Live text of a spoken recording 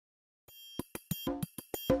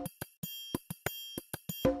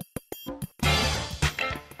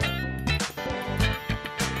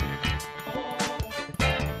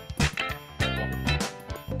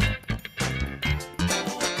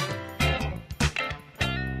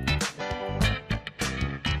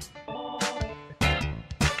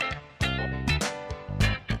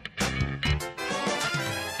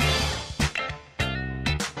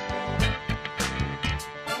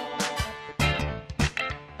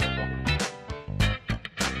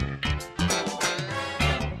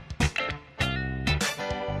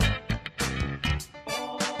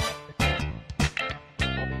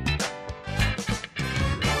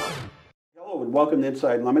and welcome to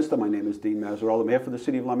Inside Leominster. My name is Dean Mazzarella, Mayor for the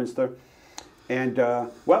City of Leominster. And,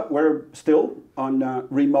 well, we're still on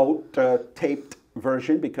remote taped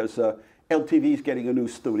version because LTV is getting a new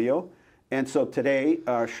studio. And so today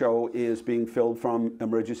our show is being filmed from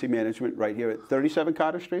Emergency Management right here at 37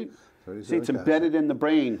 Carter Street. See, it's embedded in the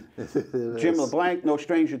brain. Jim LeBlanc, no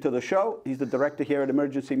stranger to the show. He's the director here at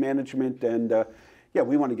Emergency Management. And, yeah,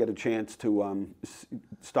 we want to get a chance to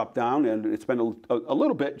stop down, and it's been a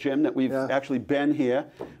little bit, Jim, that we've actually been here.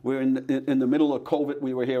 We're in the middle of COVID.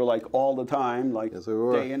 We were here like all the time, like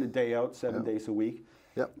day in and day out, 7 days a week.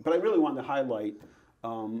 Yep. But I really wanted to highlight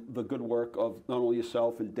the good work of not only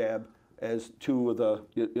yourself and Deb as two of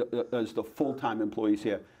the full-time employees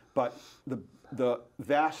here, but the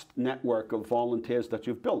vast network of volunteers that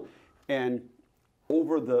you've built. And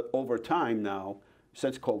over time now,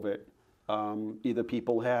 since COVID, either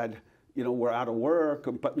people were out of work,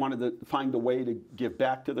 but wanted to find a way to give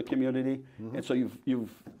back to the community, and so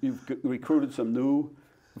you've recruited some new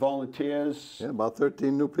volunteers. Yeah, about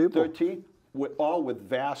 13 new people. 13, all with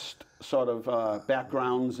vast sort of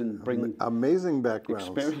backgrounds and bring amazing backgrounds,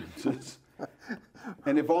 experiences,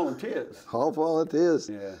 and they're volunteers. All volunteers.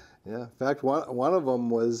 Yeah. Yeah. In fact, one of them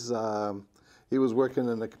was he was working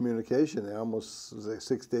in the communication almost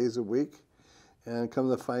 6 days a week. And come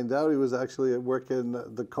to find out, he was actually working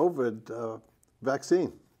the COVID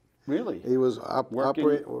vaccine. Really? He was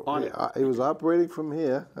he was operating from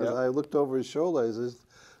here. As I looked over his shoulder, I said,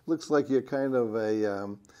 "Looks like you're kind of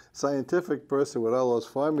a scientific person with all those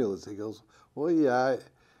formulas." He goes, "Well, yeah."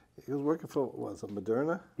 He was working for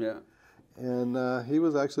Moderna. Yeah. And he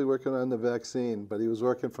was actually working on the vaccine, but he was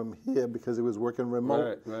working from here because he was working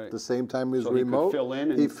remote. Right. The same time he was remote, he could fill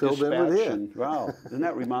in and he filled in with here. Wow, isn't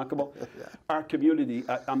that remarkable? Our community,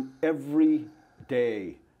 every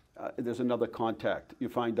day, there's another contact. You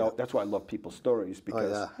find out, that's why I love people's stories,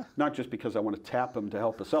 because not just because I want to tap them to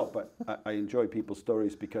help us out, but I enjoy people's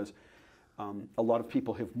stories because a lot of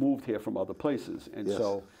people have moved here from other places. And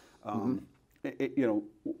so,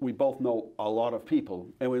 we both know a lot of people,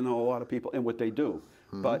 and we know a lot of people and what they do.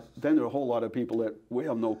 But then there are a whole lot of people that we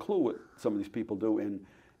have no clue what some of these people do.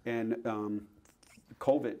 And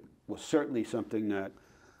COVID was certainly something that,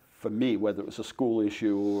 for me, whether it was a school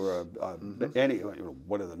issue or any,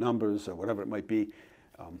 what are the numbers or whatever it might be,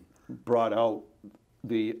 brought out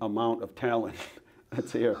the amount of talent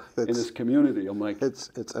that's here in this community. I'm like,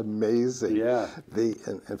 it's amazing. Yeah.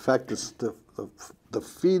 In fact, the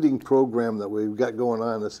feeding program that we've got going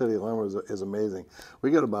on in the city of Leominster is amazing. We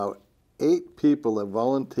got about 8 people that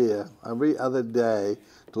volunteer every other day,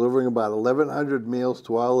 delivering about 1,100 meals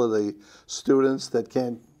to all of the students that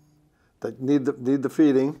need the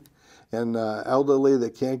feeding, and elderly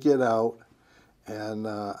that can't get out. And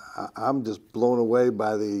I'm just blown away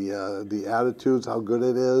by the attitudes, how good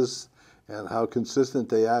it is, and how consistent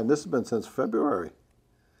they are. And this has been since February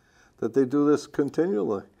that they do this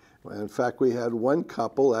continually. In fact, we had one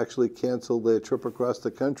couple actually cancel their trip across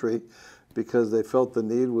the country because they felt the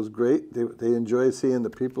need was great. They enjoyed seeing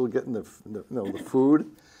the people getting the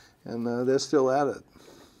food, and they're still at it.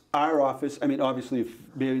 Our office, I mean, obviously,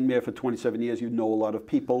 being mayor for 27 years, you know a lot of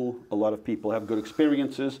people. A lot of people have good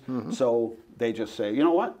experiences. So they just say, you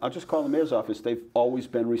know what, I'll just call the mayor's office. They've always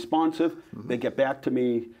been responsive. They get back to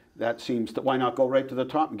me. That seems to, why not go right to the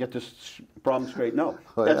top and get this problem straight? No,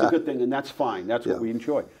 that's a good thing, and that's fine. That's what we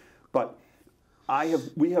enjoy. But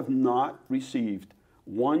we have not received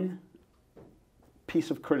one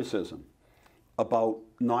piece of criticism about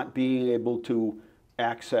not being able to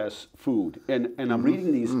access food. And I'm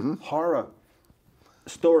reading these horror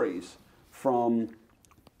stories from,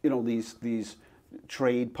 these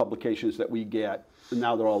trade publications that we get.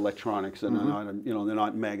 Now they're all electronics, and they're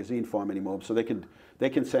not in magazine form anymore. So they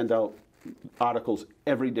can send out articles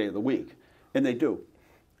every day of the week, and they do.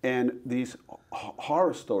 And these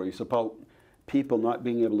horror stories about people not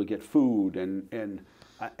being able to get food, and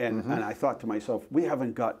I thought to myself, we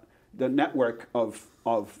haven't got the network of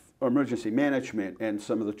emergency management and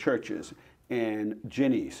some of the churches and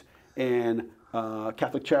Ginny's and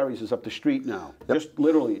Catholic Charities is up the street now, just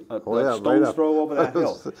literally a stone's throw over that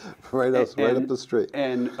hill, right up the street,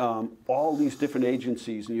 and all these different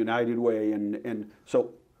agencies, and United Way, and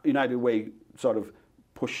so United Way sort of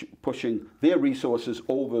pushing their resources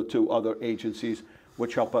over to other agencies,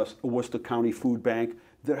 which help us. Worcester County Food Bank.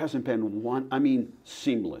 There hasn't been one. I mean,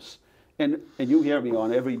 seamless. And you hear me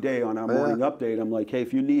on every day on our morning update. I'm like, hey,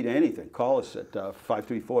 if you need anything, call us at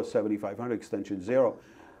 534-7500 extension 0.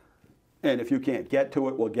 And if you can't get to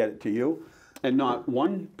it, we'll get it to you. And not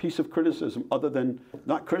one piece of criticism other than,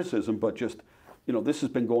 not criticism, but just you know, this has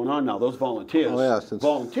been going on now. Those volunteers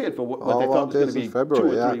volunteered for what they thought was going to be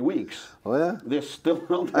February, 2 or 3 weeks. Oh, yeah? They're still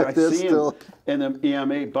out there. I see them in the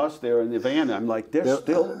EMA bus there in the van. I'm like, they're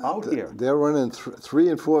still out here. They're running 3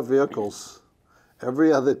 and 4 vehicles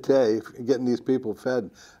every other day getting these people fed.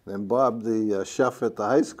 And Bob, the chef at the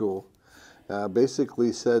high school,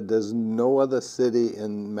 basically said there's no other city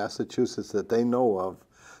in Massachusetts that they know of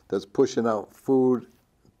that's pushing out food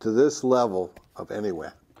to this level of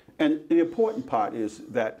anywhere. And the important part is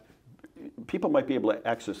that people might be able to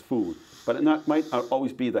access food, but it might not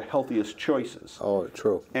always be the healthiest choices. Oh,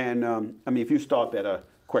 true. And I mean, if you stop at a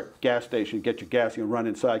quick gas station, get your gas, you run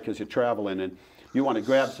inside because you're traveling, and you want to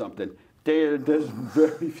grab something, there's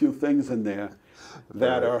very few things in there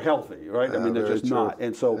that are healthy, right? I mean, they're just not.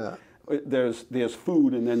 And so there's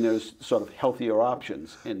food, and then there's sort of healthier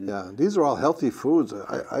options. And yeah, these are all healthy foods.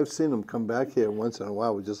 I've seen them come back here once in a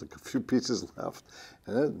while with just a few pieces left,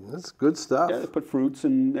 and that's good stuff. Yeah, they put fruits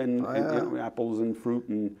and you know, apples and fruit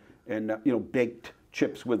and you know, baked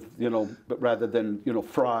chips with, you know, but rather than, you know,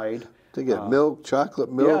 fried. They get milk,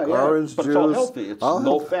 chocolate milk, orange but juice. It's all healthy. It's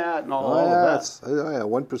low fat and all of that. Oh, yeah,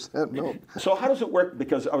 1% milk. So how does it work?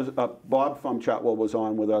 Because I was Bob from Chartwell was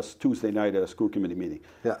on with us Tuesday night at a school committee meeting.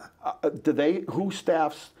 Yeah. Who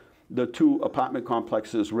staffs the 2 apartment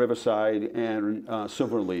complexes, Riverside and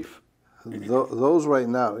Silverleaf? Those right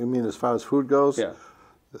now, you mean as far as food goes? Yeah.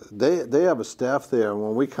 They have a staff there, and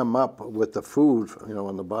when we come up with the food, you know,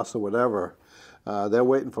 on the bus or whatever, they're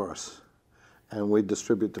waiting for us. And we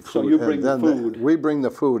distribute the food. So you bring the food. We bring the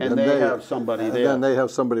food. And they have somebody there. And then they have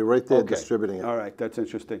somebody right there distributing it. All right, that's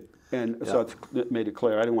interesting. And so it made it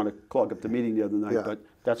clear. I didn't want to clog up the meeting the other night, but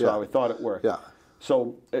that's how I thought it worked. Yeah.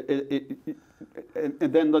 So, and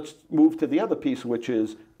then let's move to the other piece, which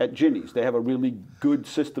is at Ginny's. They have a really good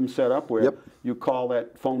system set up where you call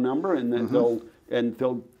that phone number, and then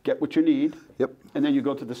they'll get what you need. Yep. And then you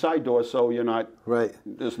go to the side door, so you're not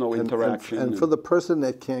there's no interaction. And for the person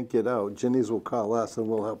that can't get out, Ginny's will call us, and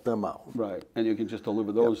we'll help them out. Right, and you can just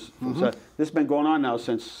deliver those. From this has been going on now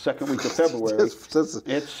since second week of February.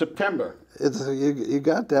 It's September. You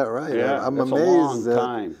got that right. Yeah, I'm that's amazed. A long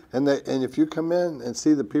time. And if you come in and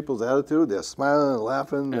see the people's attitude, they're smiling and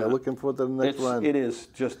laughing. They're looking forward to the next run. It is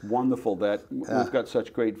just wonderful that we've got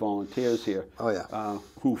such great volunteers here. Oh yeah.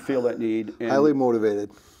 Who feel that need. And highly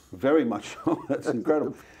motivated. Very much so. That's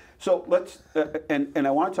incredible. So let's and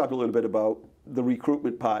I want to talk a little bit about the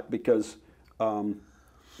recruitment part, because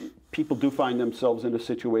people do find themselves in a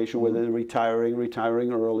situation where they're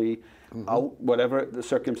retiring early, out, whatever the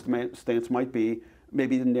circumstance might be.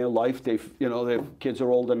 Maybe in their life, their kids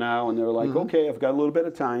are older now, and they're like, okay, I've got a little bit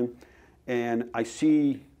of time, and I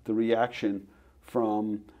see the reaction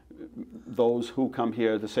from those who come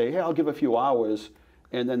here to say, hey, I'll give a few hours,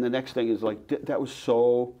 and then the next thing is like, that was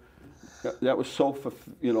so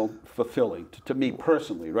fulfilling to me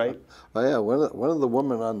personally, right? Oh yeah, one of the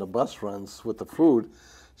women on the bus runs with the food.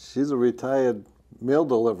 She's a retired mail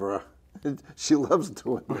deliverer. She loves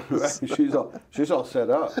doing this. Right. She's all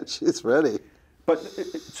set up. She's ready. But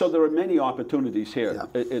so there are many opportunities here.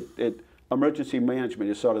 Yeah. Emergency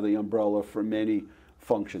management is sort of the umbrella for many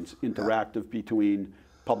functions, interactive between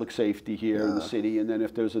public safety here in the city, and then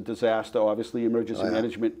if there's a disaster, obviously emergency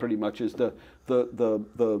management pretty much is the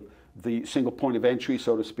single point of entry,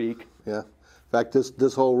 so to speak. Yeah. In fact,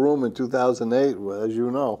 this whole room in 2008, as you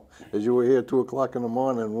know, as you were here 2 o'clock in the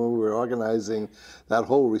morning when we were organizing that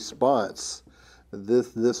whole response,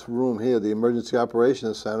 this room here, the Emergency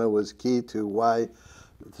Operations Center, was key to why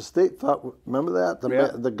the state thought, remember that?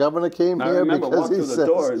 The governor came here because he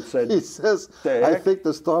says, I think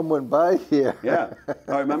the storm went by here. Yeah.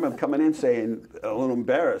 I remember him coming in saying, a little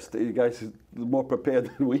embarrassed, you guys are more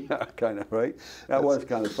prepared than we are, kind of, right? That was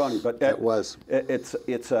kind of funny. But it was.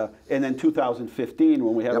 And then 2015,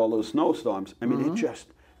 when we had all those snowstorms, I mean, it just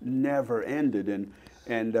never ended.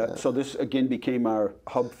 And so this, again, became our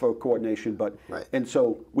hub for coordination. And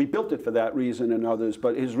so we built it for that reason and others,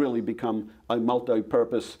 but it has really become a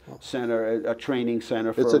multi-purpose center, a training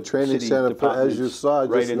center for It's a training center, as you saw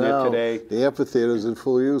right just in now. There today. The amphitheater is in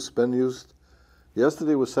full use, been used.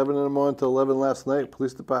 Yesterday was 7 in the morning to 11 last night,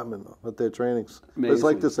 police department at their trainings. It's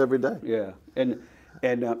like this every day. Yeah. And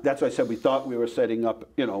that's why I said we thought we were setting up,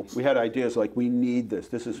 we had ideas like, we need this.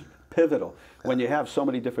 This is pivotal. When you have so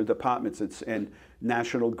many different departments, and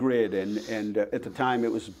National Grid, and at the time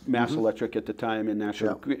it was Mass Electric at the time, and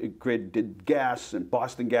National Grid did gas, and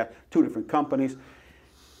Boston Gas, 2 different companies.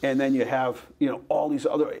 And then you have, all these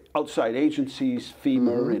other outside agencies,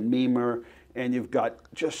 FEMA and MEMA, and you've got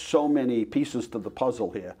just so many pieces to the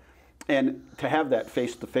puzzle here. And to have that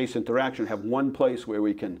face-to-face interaction, have one place where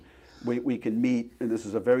we can we can meet, and this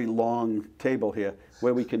is a very long table here,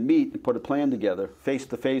 where we can meet and put a plan together, face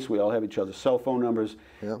to face. We all have each other's cell phone numbers.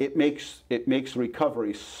 Yeah. It makes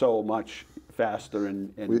recovery so much faster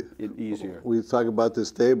and easier. We talk about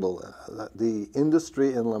this table. The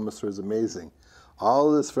industry in Leominster is amazing.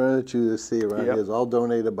 All this furniture you see around here is all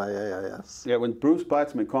donated by AIS. Yeah, when Bruce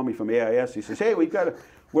Botsman called me from AIS, he says, "Hey,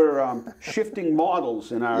 we're shifting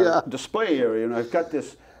models in our display area, and I've got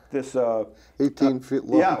this 18 feet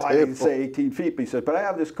long yeah, table. I didn't say 18 feet, but he said, but I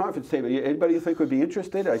have this conference table. Anybody you think would be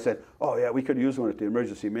interested? I said, oh yeah, we could use one at the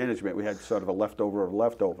emergency management. We had sort of a leftover of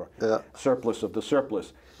leftover, surplus of the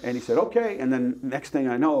surplus. And he said, okay. And then next thing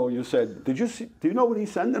I know, you said, do you know what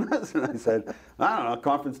he's sending us? And I said, I don't know, a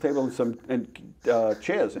conference table and some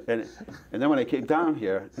chairs. And then when I came down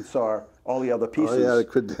here and saw all the other pieces, the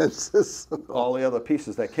credenzas, all the other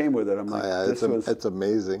pieces that came with it, I'm like, it's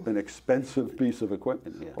amazing. An expensive piece of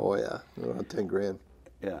equipment. Yeah. Oh yeah, around 10 grand.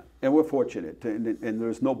 Yeah, and we're fortunate, and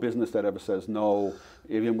there's no business that ever says no,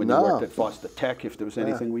 even when you worked at Foster Tech, if there was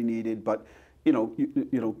anything we needed. But you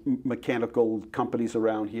know, mechanical companies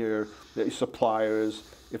around here, suppliers,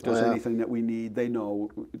 if there's anything that we need, they know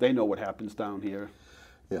what happens down here.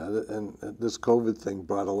 Yeah, and this COVID thing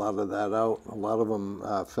brought a lot of that out. A lot of them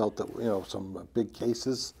felt that some big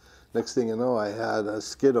cases. Next thing you know, I had a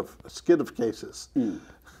skid of cases.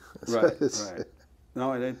 Right.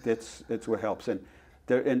 No, it's what helps, and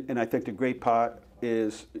I think the great part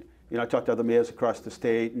is, I talked to other mayors across the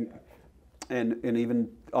state and even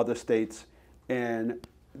other states, and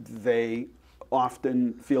they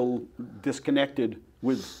often feel disconnected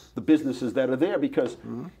with the businesses that are there because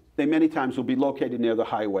they many times will be located near the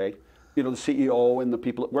highway. The CEO and the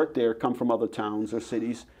people that work there come from other towns or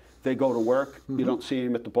cities. They go to work. You don't see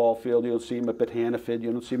them at the ball field. You don't see them up at Hannaford.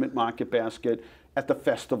 You don't see them at Market Basket, at the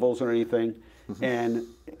festivals or anything. And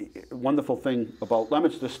a wonderful thing about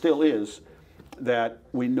Leominster still is that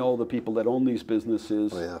we know the people that own these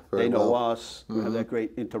businesses. They know us. We have that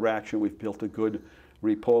great interaction. We've built a good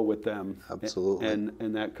rapport with them. Absolutely.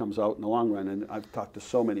 And that comes out in the long run. And I've talked to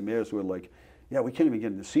so many mayors who are like, yeah, we can't even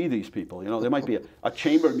get to see these people. There might be a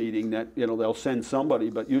chamber meeting that, they'll send somebody,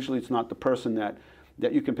 but usually it's not the person that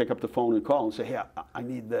you can pick up the phone and call and say, hey, I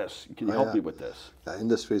need this. Can you help me with this? The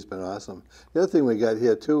industry's been awesome. The other thing we got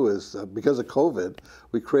here, too, is because of COVID,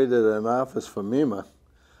 we created an office for MEMA.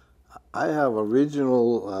 I have a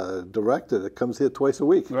regional director that comes here twice a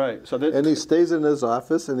week. Right. And he stays in his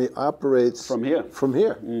office, and he operates from here.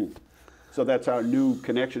 Mm. So that's our new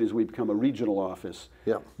connection, is we become a regional office,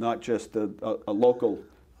 not just a local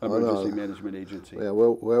emergency management agency. Yeah,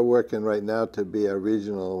 we're working right now to be a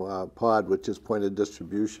regional pod, which is point of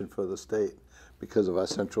distribution for the state because of our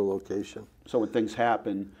central location. So when things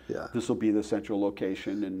happen, this will be the central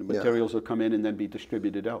location, and the materials will come in and then be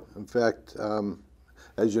distributed out. In fact,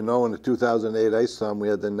 as you know, in the 2008 ice storm, we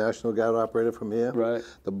had the National Guard operator from here. Right.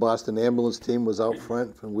 The Boston ambulance team was out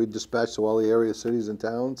front, and we dispatched to all the area cities and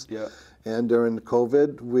towns. Yeah. And during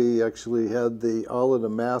COVID, we actually had all of the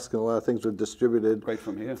masks and a lot of things were distributed right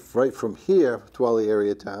from here to all the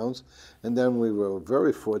area towns. And then we were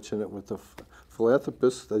very fortunate with the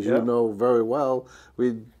philanthropists, as you know very well.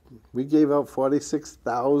 We gave out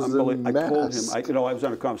 46,000 masks. I told him, I was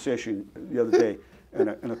on a conversation the other day in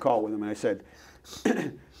a call with him, and I said,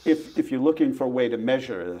 if you're looking for a way to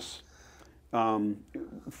measure this,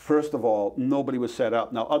 first of all, nobody was set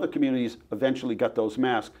up. Now, other communities eventually got those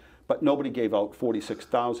masks, but nobody gave out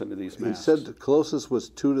 46,000 of these masks. He said the closest was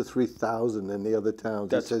 2,000 to 3,000 in the other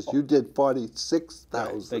towns. He says you did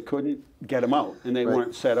 46,000. They couldn't get them out, and they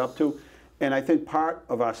weren't set up to. And I think part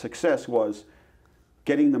of our success was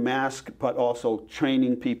getting the mask, but also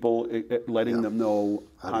training people, letting them know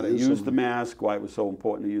how to use the mask, why it was so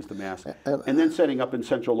important to use the mask, and then setting up in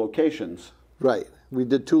central locations. Right. We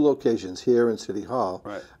did 2 locations here in City Hall.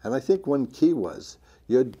 Right. And I think one key was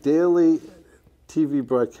your daily TV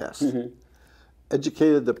broadcast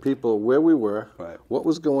educated the people where we were, what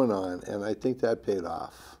was going on, and I think that paid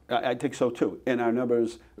off. I think so too. And our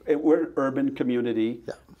numbers, we're an urban community.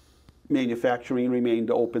 Yeah. Manufacturing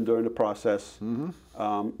remained open during the process.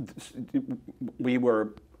 We were,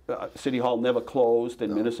 City Hall never closed,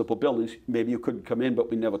 and municipal buildings, maybe you couldn't come in,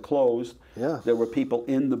 but we never closed. Yeah. There were people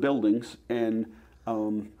in the buildings, and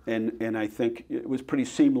I think it was pretty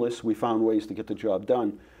seamless. We found ways to get the job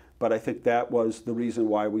done. But I think that was the reason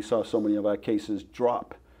why we saw so many of our cases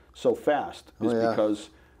drop so fast, is because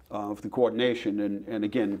of the coordination. And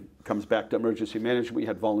again, comes back to emergency management. We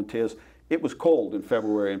had volunteers. It was cold in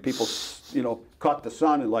February, and people, caught the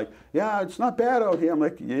sun and like, yeah, it's not bad out here. I'm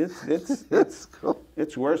like, it's cool.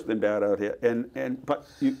 It's worse than bad out here. But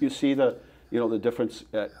you see the you know, the difference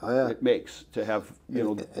it makes to have, you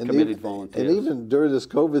know, and committed volunteers. And even during this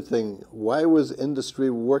COVID thing, why was industry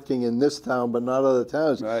working in this town but not other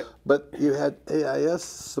towns? Right. But you had AIS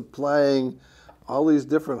supplying all these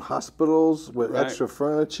different hospitals with extra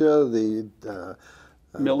furniture, the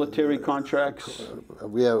military contracts.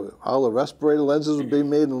 We have all the respirator lenses were being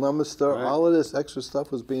made in Leominster. Right. All of this extra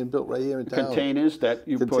stuff was being built right here in town. Containers that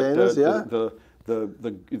you put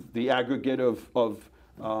the aggregate of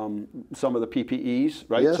some of the PPEs,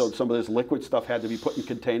 right? Yes. So some of this liquid stuff had to be put in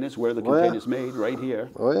containers where the containers made right here.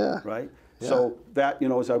 Oh yeah. Right. Yeah. So that, you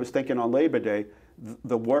know, as I was thinking on Labor Day,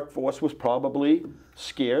 the workforce was probably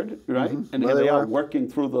scared, right? And well, they are working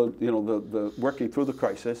through the, you know, the working through the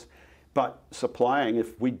crisis. But supplying,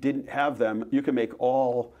 if we didn't have them, you can make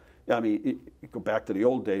all, I mean, you go back to the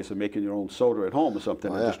old days of making your own soda at home or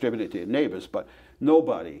something and distribute it to your neighbors. But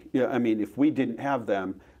nobody, I mean, if we didn't have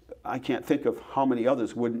them, I can't think of how many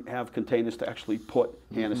others wouldn't have containers to actually put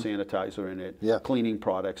hand sanitizer in it, cleaning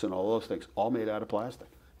products and all those things, all made out of plastic.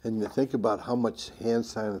 And you think about how much hand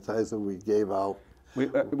sanitizer we gave out. We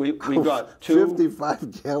got two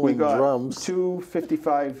 55-gallon drums. Two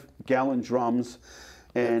 55-gallon drums.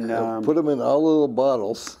 And put them in all little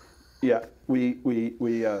bottles. Yeah, we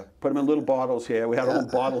put them in little bottles here. We had a whole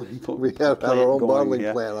bottling plant. We had our own bottling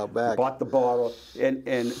plant out back. Bought the bottle, and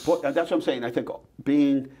that's what I'm saying. I think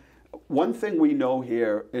being one thing we know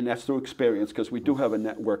here, and that's through experience, because we do have a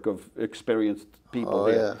network of experienced people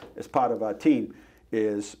here as part of our team,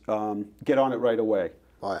 is get on it right away.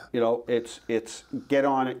 Oh, yeah. You know, it's get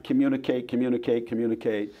on it, communicate,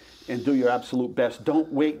 and do your absolute best.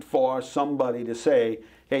 Don't wait for somebody to say,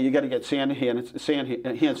 hey, you got to get hand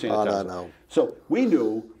sanitizer. Oh, no. So we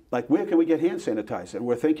knew, like, where can we get hand sanitizer? And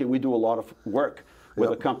we're thinking we do a lot of work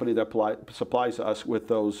with a company that supplies us with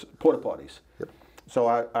those porta potties. Yep. So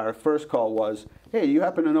our first call was, hey, you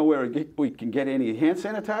happen to know where we can get any hand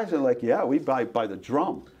sanitizer? Like, yeah, we buy by the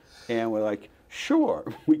drum. And we're like, sure,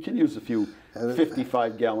 we can use a few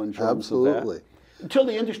 55-gallon drums of that. Until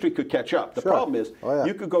the industry could catch up. The problem is,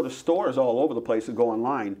 you could go to stores all over the place and go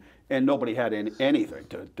online, and nobody had anything.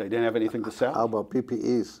 They didn't have anything to sell. How about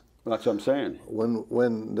PPEs? That's what I'm saying.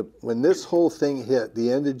 When this whole thing hit,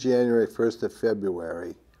 the end of January, 1st of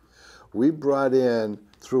February, we brought in,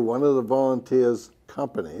 through one of the volunteers'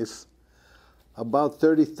 companies, about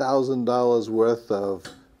 $30,000 worth of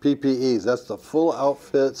PPEs. That's the full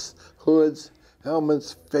outfits, hoods,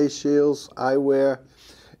 helmets, face shields, eyewear.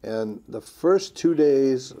 And the first 2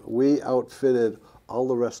 days, we outfitted all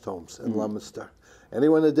the rest homes in Leominster.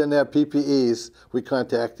 Anyone that didn't have PPEs, we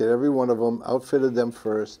contacted every one of them, outfitted them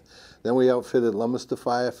first. Then we outfitted Leominster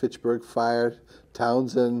Fire, Fitchburg Fire,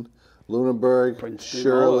 Townsend, Lunenburg,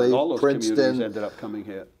 Shirley, all those Princeton. communities ended up coming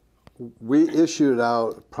here. We issued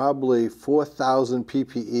out probably 4,000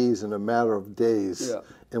 PPEs in a matter of days.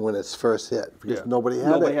 And when it's first hit, because nobody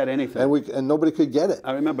had anything, and nobody could get it.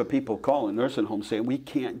 I remember people calling nursing homes saying, we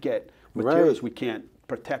can't get materials, we can't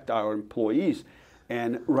protect our employees.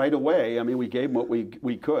 And right away, I mean, we gave them what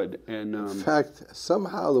we could. And in fact,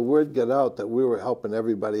 somehow the word got out that we were helping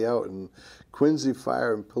everybody out, and Quincy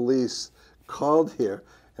Fire and Police called here,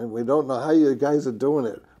 and we don't know how you guys are doing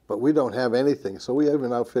it, but we don't have anything, so we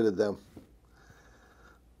even outfitted them.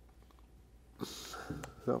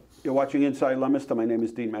 So. You're watching Inside Leominster. My name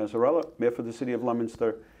is Dean Mazzarella, Mayor for the City of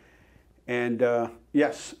Leominster. And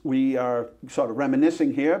yes, we are sort of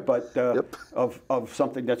reminiscing here, but of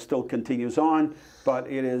something that still continues on. But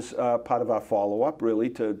it is part of our follow-up, really,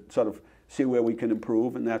 to sort of see where we can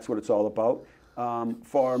improve, and that's what it's all about.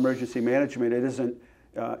 For emergency management, it isn't.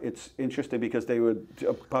 It's interesting because they were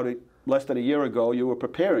about less than a year ago. You were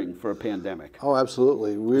preparing for a pandemic. Oh,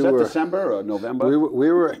 absolutely. Was that December or November?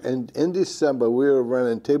 We were in December. We were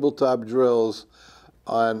running tabletop drills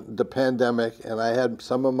on the pandemic, and I had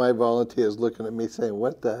some of my volunteers looking at me saying,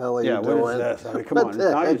 what the hell are you doing? What is this? I mean, come on,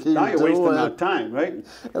 now you're wasting our time, right?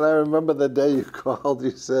 And I remember the day you called, you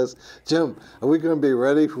says, Jim, are we going to be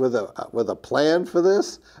ready with a plan for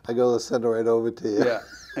this? I go, let's send it right over to you. Yeah,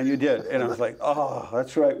 and you did. And I was like, oh,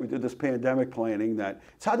 that's right, we did this pandemic planning.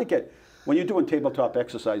 It's hard to get, when you're doing tabletop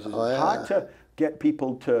exercises, it's hard to get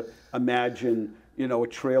people to imagine, you know, a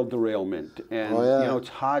trail derailment. And, you know, it's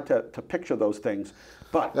hard to picture those things.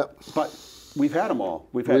 But we've had them all.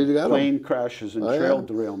 We've had plane crashes and trail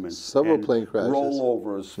derailments. Several plane crashes.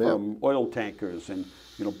 Rollovers from oil tankers and,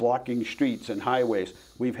 you know, blocking streets and highways.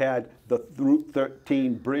 We've had the Route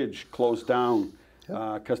 13 bridge closed down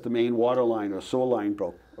because the main water line or sewer line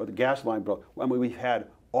broke or the gas line broke. I mean, we've had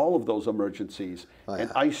all of those emergencies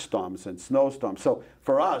and ice storms and snowstorms. So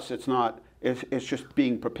for us, it's not. It's just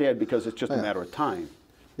being prepared because it's just a matter of time.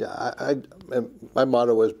 Yeah, and my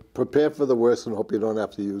motto is prepare for the worst and hope you don't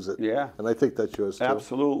have to use it. Yeah. And I think that's yours too.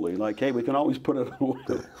 Absolutely. Like, hey, we can always put it away.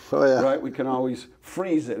 Oh, yeah. Right? We can always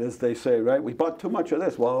freeze it, as they say, right? We bought too much of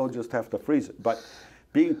this. Well, we'll just have to freeze it. But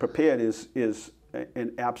being prepared is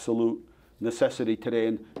an absolute necessity today.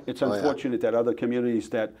 And it's unfortunate that other communities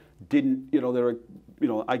that didn't,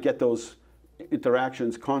 I get those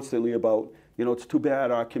interactions constantly about, it's too bad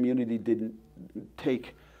our community didn't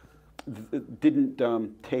take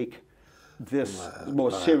this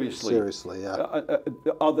more seriously. Seriously, yeah.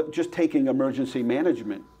 Just taking emergency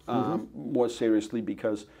management more seriously,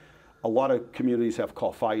 because a lot of communities have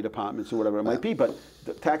called fire departments or whatever it might be, but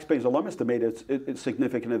the taxpayers of Leominster made a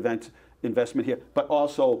significant investment here, but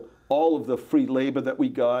also all of the free labor that we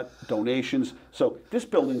got, donations. So this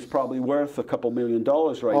building's probably worth a couple $1 million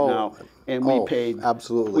now, and we paid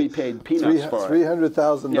absolutely. We paid peanuts for it.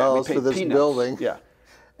 $300,000 for this building. Yeah.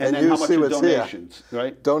 And then you how much see are what's donations, here.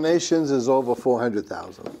 Right? Donations is over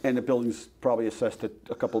 $400,000. And the building's probably assessed at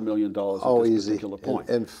a couple $1 million at this particular point.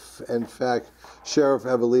 And in fact, Sheriff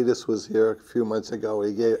Evelidis was here a few months ago.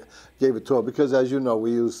 He gave a tour because, as you know,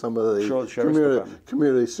 we use some of the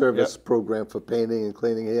community service program for painting and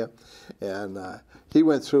cleaning here. And he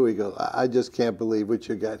went through, he goes, I just can't believe what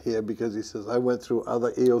you got here, because he says, I went through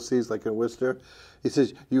other EOCs like in Worcester. He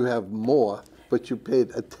says, you have more, but you paid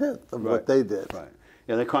a tenth of what they did. Right.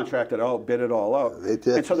 Yeah, they contracted out, bid it all out. They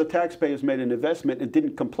did. And so the taxpayers made an investment and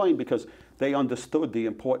didn't complain, because they understood the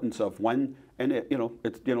importance of when, and it's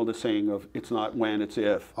the saying of it's not when, it's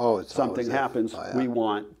if. It's something always happens. if. We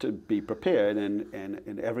want to be prepared, and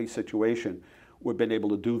in every situation, we've been able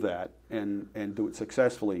to do that and do it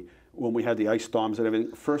successfully. When we had the ice storms and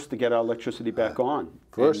everything, first to get our electricity back on.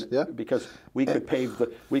 Because we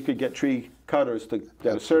could we could get tree cutters that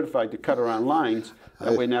are certified to cut around lines.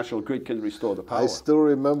 That way National Grid can restore the power. I still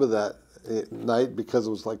remember that night, because it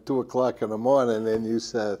was like 2 o'clock in the morning, and you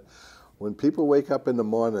said, when people wake up in the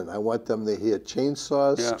morning, I want them to hear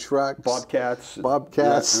chainsaws, trucks, bobcats,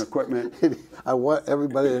 and equipment. I want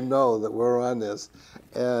everybody to know that we're on this.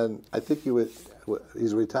 And I think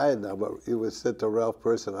he's retired now, but he was said to Ralph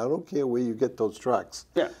Person, I don't care where you get those trucks.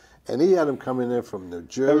 Yeah. And he had them coming in from New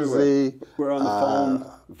Jersey. Everywhere. We're on the phone,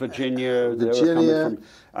 Virginia. They were coming from,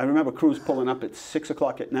 I remember crews pulling up at 6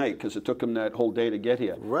 o'clock at night, because it took them that whole day to get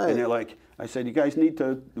here. Right. And they're like, I said, you guys need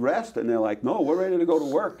to rest. And they're like, no, we're ready to go to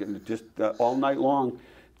work. And just all night long,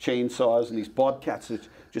 chainsaws and these bobcats that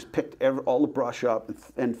just picked all the brush up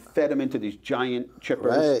and fed them into these giant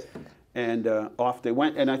chippers. Right. And off they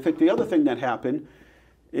went. And I think the other thing that happened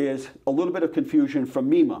is a little bit of confusion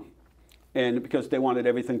from MEMA. And because they wanted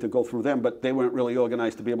everything to go through them, but they weren't really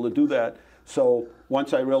organized to be able to do that. So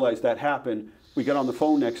once I realized that happened, we got on the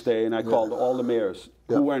phone next day, and I called all the mayors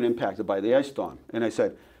who weren't impacted by the ice storm. And I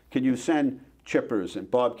said, can you send chippers and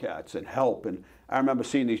bobcats and help? And I remember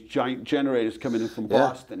seeing these giant generators coming in from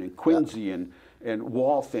Boston and Quincy and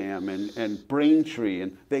Waltham and Braintree,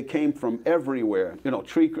 and they came from everywhere.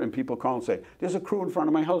 And people call and say, there's a crew in front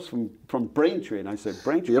of my house from Braintree. And I said,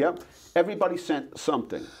 Braintree? Yep. Everybody sent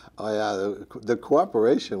something. Oh, yeah, the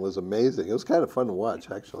cooperation was amazing. It was kind of fun to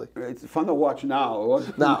watch, actually. It's fun to watch now. It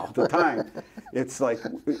wasn't at the time. It's like,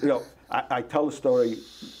 I tell the story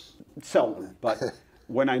seldom, but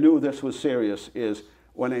when I knew this was serious is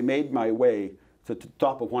when I made my way to the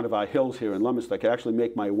top of one of our hills here in Leominster. I could actually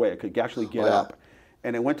make my way. I could actually get up.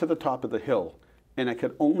 And I went to the top of the hill, and I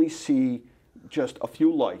could only see just a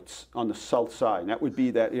few lights on the south side. And that would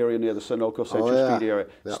be that area near the Sunoco Central Street area.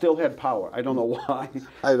 Still had power. I don't know why.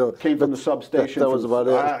 Came from the substation. That was about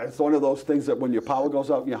it. It's one of those things that when your power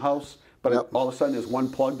goes out in your house, but all of a sudden there's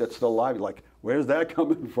one plug that's still alive. You're like, where's that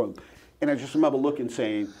coming from? And I just remember looking,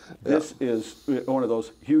 saying, this is one of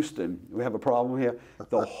those, Houston, we have a problem here.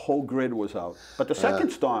 The whole grid was out. But the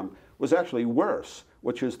second storm was actually worse,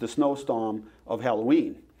 which is the snowstorm of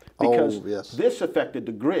Halloween. Because this affected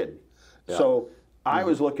the grid. So I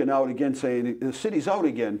was looking out again, saying, the city's out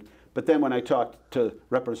again. But then when I talked to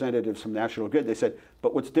representatives from National Grid, they said,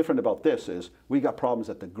 but what's different about this is we got problems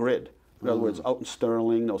at the grid. In other words, out in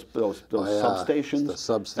Sterling, those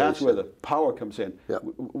substations, that's where the power comes in.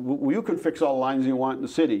 You can fix all the lines you want in the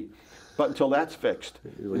city, but until that's fixed,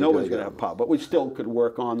 nobody's going to have power. But we still could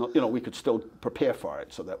work on, we could still prepare for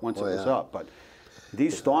it so that once it was up. But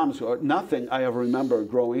these storms were nothing I ever remember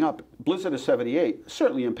growing up. Blizzard of '78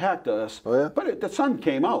 certainly impacted us, but the sun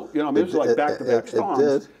came out. It was like back-to-back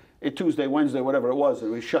storms. Tuesday, Wednesday, whatever it was,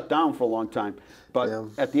 we shut down for a long time. But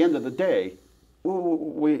at the end of the day,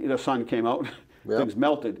 the sun came out, things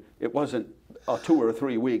melted. It wasn't a 2 or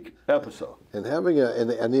 3 week episode. And having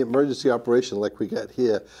an emergency operation like we got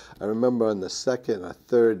here, I remember on the second or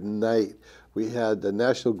third night We had the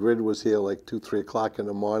National Grid was here like 2, 3 o'clock in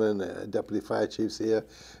the morning. The deputy fire chief's here,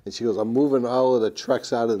 and she goes, "I'm moving all of the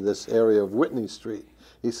trucks out of this area of Whitney Street."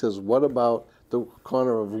 He says, "What about the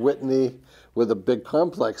corner of Whitney where the big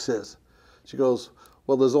complex is?" She goes,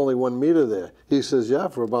 "Well, there's only 1 meter there." He says, "Yeah,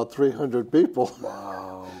 for about 300 people."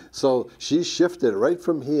 Wow. So she shifted right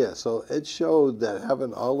from here. So it showed that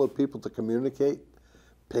having all the people to communicate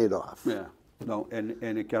paid off. Yeah. No, and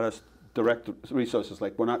it got us direct resources.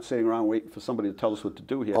 Like, we're not sitting around waiting for somebody to tell us what to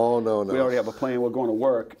do here. Oh, no, no. We already have a plan. We're going to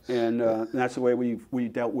work, and that's the way we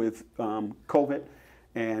dealt with COVID.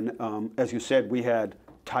 And as you said, we had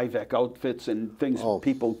Tyvek outfits and things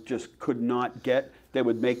people just could not get. They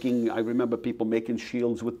were making, I remember people making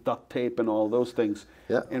shields with duct tape and all those things.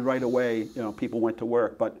 Yeah. And right away, people went to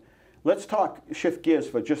work. But let's shift gears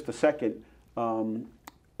for just a second,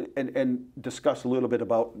 and discuss a little bit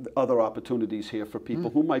about other opportunities here for people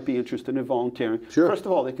who might be interested in volunteering. Sure. First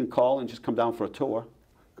of all, they can call and just come down for a tour.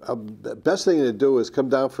 The best thing to do is come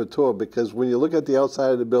down for a tour, because when you look at the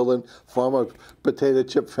outside of the building, former potato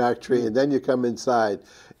chip factory, and then you come inside,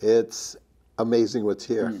 it's amazing what's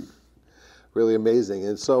here. Really amazing.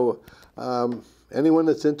 And so anyone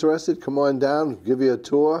that's interested, come on down, give you a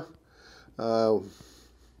tour.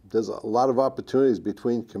 There's a lot of opportunities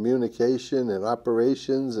between communication and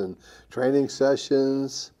operations and training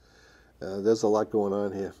sessions. There's a lot going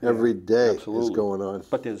on here. Yeah, every day is going on.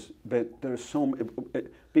 But there's so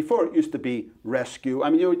before it used to be rescue. I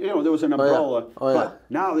mean, there was an umbrella, but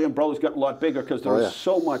now the umbrella's gotten a lot bigger because there's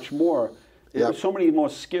so much more. There's so many more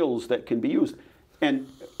skills that can be used. And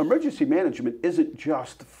emergency management isn't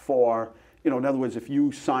just for, in other words, if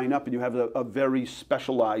you sign up and you have a very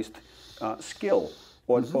specialized skill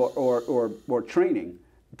or training,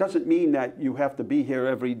 it doesn't mean that you have to be here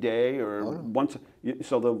every day or once.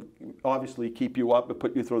 So they'll obviously keep you up and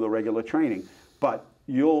put you through the regular training. But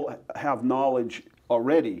you'll have knowledge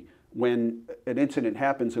already when an incident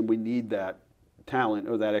happens and we need that talent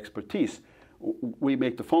or that expertise. We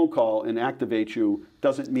make the phone call and activate you.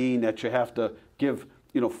 Doesn't mean that you have to give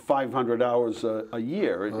 500 hours a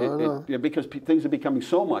year, because things are becoming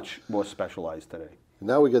so much more specialized today.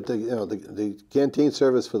 Now we get the canteen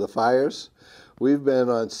service for the fires. We've been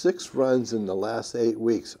on 6 runs in the last 8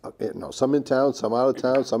 weeks. Some in town, some out of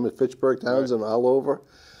town, some in Fitchburg towns and all over.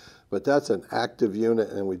 But that's an active unit,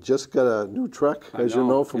 and we just got a new truck, as you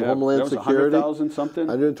know, from Homeland Security. $100,000 something.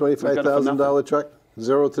 $125,000 truck,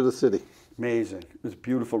 0 to the city. Amazing. It's a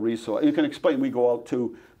beautiful resource. You can explain, we go out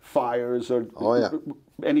to fires or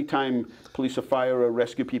anytime police or fire or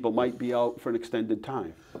rescue people might be out for an extended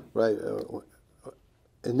time. Right.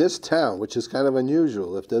 In this town, which is kind of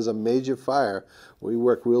unusual, if there's a major fire, we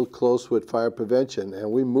work real close with fire prevention,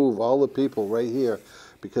 and we move all the people right here,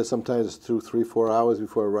 because sometimes it's 2, 3, 4 hours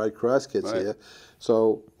before a Red Cross gets here.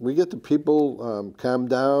 So we get the people calm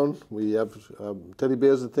down. We have teddy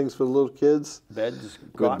bears and things for the little kids. Beds,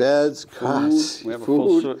 good beds, cots, we have a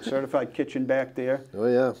full certified kitchen back there. Oh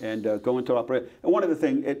yeah. And go into operate. And one of the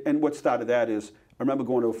things, and what started that is, I remember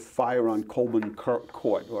going to a fire on Colburn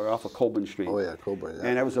Court, or off of Colburn Street. Oh yeah, Colburn. Yeah.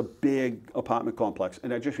 And it was a big apartment complex.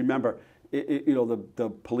 And I just remember,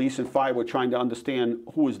 the police and fire were trying to understand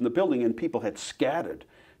who was in the building, and people had scattered.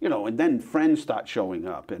 And then friends start showing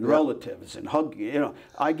up, and relatives, and hugging.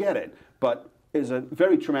 I get it, but it's a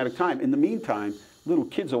very traumatic time. In the meantime, little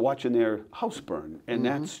kids are watching their house burn, and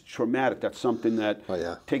that's traumatic. That's something that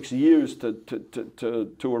takes years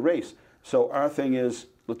to erase. So our thing is,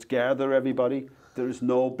 let's gather everybody. There's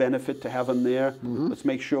no benefit to have them there. Let's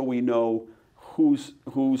make sure we know who's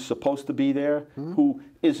supposed to be there, who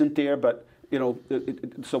isn't there, but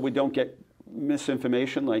so we don't get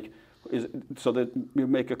misinformation. So that we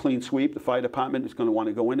make a clean sweep. The fire department is going to want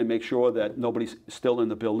to go in and make sure that nobody's still in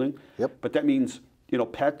the building. But that means,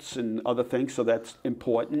 pets and other things, so that's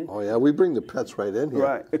important. Oh yeah, we bring the pets right in here.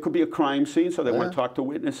 Right. It could be a crime scene, so they want to talk to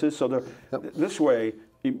witnesses. So this way,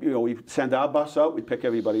 we send our bus out, we pick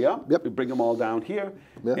everybody up, we bring them all down here,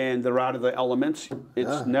 and they're out of the elements.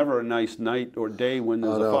 It's never a nice night or day when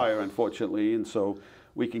there's a fire, unfortunately, and so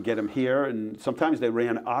we can get them here, and sometimes they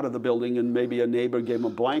ran out of the building and maybe a neighbor gave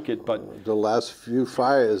them a blanket, but... The last few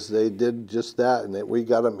fires, they did just that, and we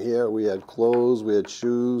got them here. We had clothes, we had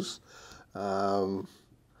shoes,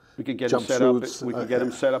 we could get them set up. We could get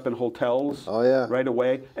them set up in hotels right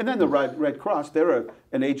away. And then the Red Cross, they're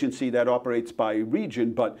an agency that operates by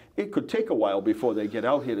region, but it could take a while before they get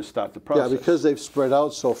out here to start the process. Yeah, because they've spread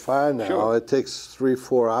out so far now, it takes 3,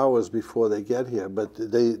 4 hours before they get here. But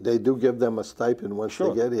they do give them a stipend once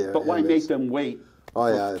they get here. But why make them wait Oh,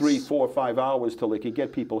 yeah, for 3, 4, 5 hours till they could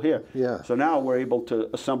get people here. Yeah. So now we're able to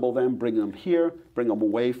assemble them, bring them here, bring them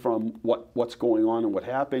away from what's going on and what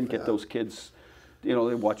happened, get those kids, you know,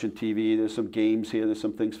 they're watching TV, there's some games here, there's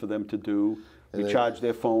some things for them to do, recharge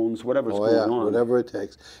their phones, whatever's going on. Whatever it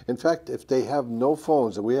takes. In fact, if they have no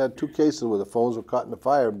phones, and we had 2 cases where the phones were caught in the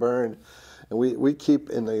fire, burned, and we keep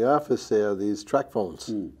in the office there these track phones.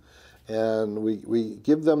 And we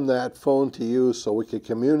give them that phone to use so we can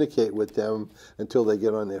communicate with them until they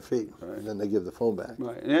get on their feet. Right. And then they give the phone back.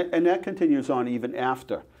 Right. And that continues on even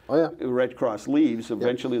after the Red Cross leaves.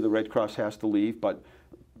 Eventually the Red Cross has to leave, but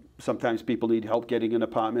sometimes people need help getting an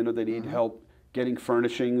apartment, or they need help getting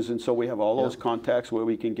furnishings, and so we have all those contacts where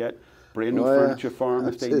we can get brand new furniture for them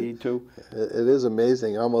if they need to. It is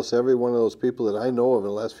amazing. Almost every one of those people that I know of in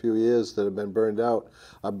the last few years that have been burned out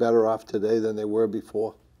are better off today than they were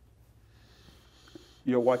before.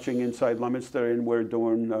 You're watching Inside Leominster, and we're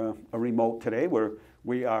doing a remote today where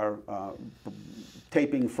we are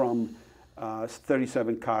taping from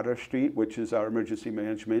 37 Carter Street, which is our emergency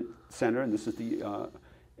management center, and this is the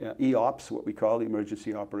EOPS, what we call the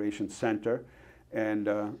Emergency Operations Center, and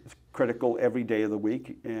it's critical every day of the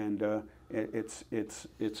week, and it's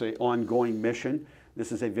an ongoing mission.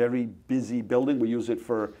 This is a very busy building. We use it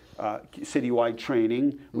for citywide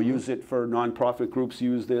training. We use it for nonprofit groups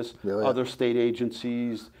use this. Other state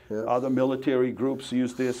agencies, other military groups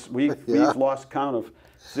use this. We've lost count of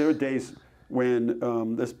 0 days when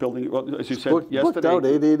this building, well, as you said yesterday, booked out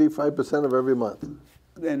 85% of every month.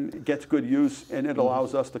 And it gets good use, and it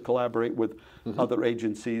allows us to collaborate with other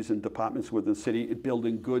agencies and departments within the city,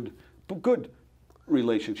 building good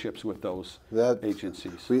relationships with those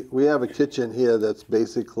agencies. We have a kitchen here that's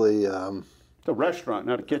basically it's a restaurant,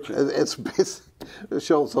 not a kitchen. It's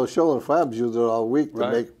so Shoal and Farms use it all week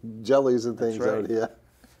to make jellies and things out here.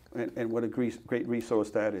 And what a great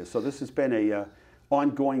resource that is. So this has been a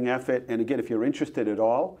ongoing effort. And again, if you're interested at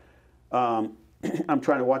all, I'm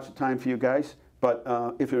trying to watch the time for you guys. But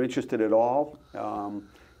if you're interested at all,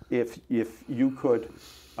 if you could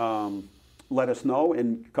let us know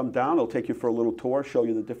and come down, I'll take you for a little tour, show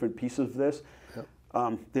you the different pieces of this.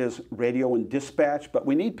 There's radio and dispatch, but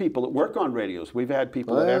we need people that work on radios. We've had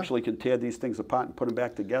people that actually can tear these things apart and put them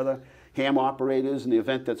back together. Ham operators in the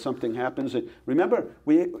event that something happens. And remember,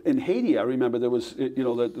 in Haiti, I remember there was,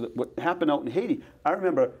 what happened out in Haiti. I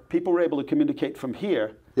remember people were able to communicate from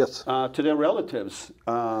here to their relatives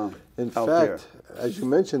In fact, as you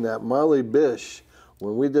mentioned that, Molly Bish,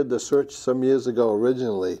 when we did the search some years ago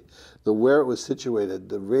originally, where it was situated,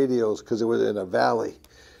 the radios, because it was in a valley,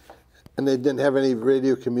 and they didn't have any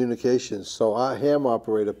radio communications. So our ham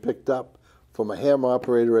operator picked up from a ham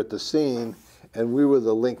operator at the scene, and we were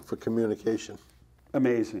the link for communication.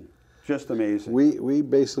 Amazing. Just amazing. We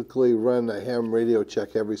basically run a ham radio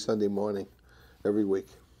check every Sunday morning, every week.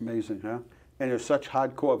 Amazing, huh? And there's such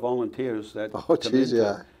hardcore volunteers that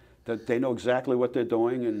that they know exactly what they're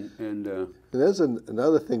doing. And there's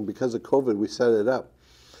another thing, because of COVID, we set it up.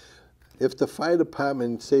 If the fire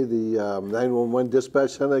department, say the 911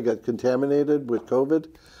 dispatch center got contaminated with COVID,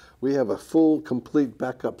 we have a full, complete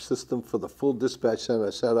backup system for the full dispatch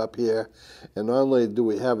center set up here. And not only do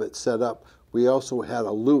we have it set up, we also had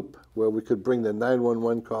a loop where we could bring the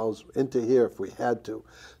 911 calls into here if we had to.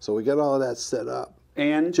 So we got all of that set up,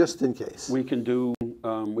 and just in case. We can do,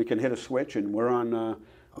 we can hit a switch, and we're on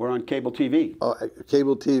cable TV. Oh,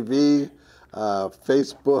 cable TV,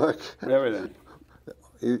 Facebook. Everything.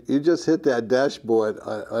 You just hit that dashboard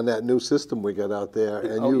on that new system we got out there,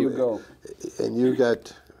 and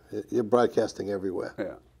you're broadcasting everywhere.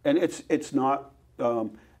 Yeah, and it's not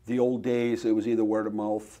the old days. It was either word of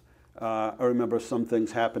mouth. I remember some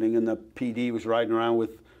things happening, and the PD was riding around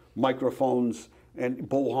with microphones and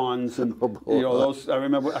bullhorns, and those. I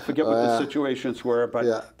remember. I forget what the situations were,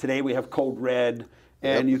 but today we have Code Red.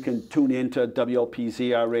 And you can tune into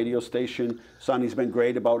WLPZ, our radio station. Sonny's been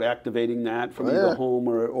great about activating that from either home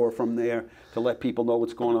or from there to let people know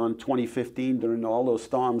what's going on. 2015, during all those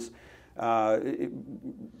storms,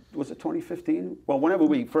 was it 2015? Well, whenever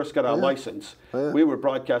we first got our license, we were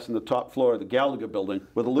broadcasting the top floor of the Gallagher building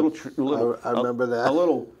with a little, I remember that. A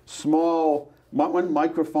little small one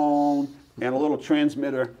microphone and a little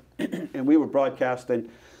transmitter, and we were broadcasting.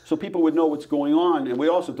 So people would know what's going on, and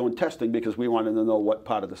we're also doing testing because we wanted to know what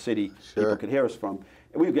part of the city people could hear us from.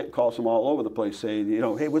 And we would get calls from all over the place saying,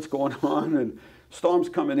 hey, what's going on? And storm's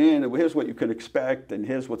coming in, and here's what you can expect, and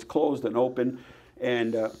here's what's closed and open.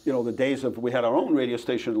 And, the days of, we had our own radio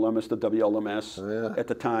station in Leominster, WLMS, at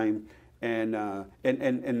the time. And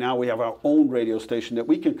now we have our own radio station that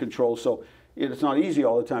we can control. So it's not easy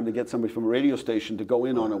all the time to get somebody from a radio station to go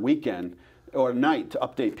in on a weekend. or night to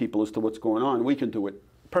update people as to what's going on. We can do it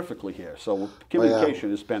perfectly here. So communication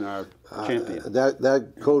has been our champion.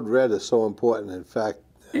 That code red is so important. In fact,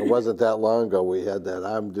 it wasn't that long ago we had that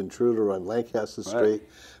armed intruder on Lancaster Street.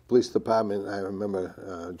 Police department, I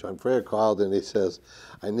remember John Freyer called and he says,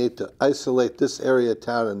 I need to isolate this area of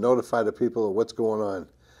town and notify the people of what's going on.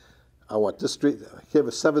 I want this street. He gave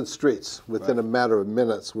us 7 streets within a matter of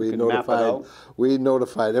minutes. We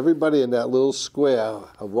notified everybody in that little square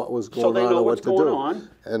of what was going on. So they know and what's what to going do. on,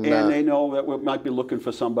 and they know that we might be looking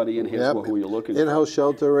for somebody, and here's who you're looking for. In-house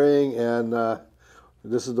sheltering, and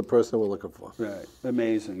this is the person we're looking for. Right,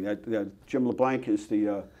 amazing. Jim LeBlanc is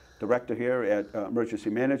the director here at Emergency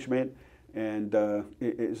Management. And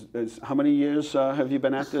how many years have you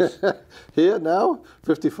been at this? Here now?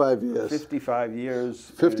 55 years. 55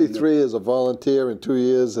 years. 53 as a volunteer and 2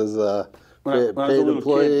 years as a paid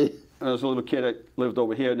employee. When I was a little kid, I lived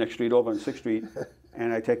over here, next street over on 6th Street,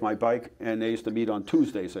 and I take my bike, and they used to meet on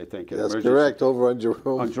Tuesdays, I think. That's correct, over on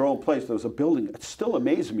Jerome. On Jerome Place, there was a building. It still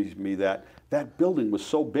amazes me that that building was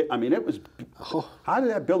so big. I mean, it was, how did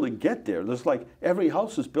that building get there? There's like, every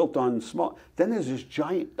house is built on small, then there's this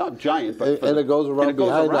giant, not giant, but. And it goes around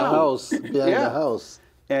behind the house,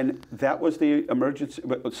 And that was the emergency,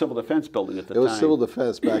 civil defense building at the time. It was civil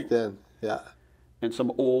defense back then, yeah. And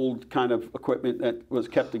some old kind of equipment that was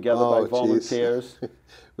kept together by volunteers.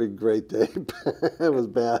 We had a great day. It was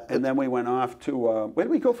bad. And then we went off to, where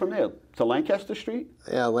did we go from there? To Lancaster Street?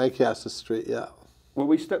 Yeah, Lancaster Street, yeah. Were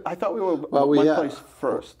we still? I thought we were one place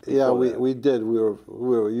first. Yeah, we did. We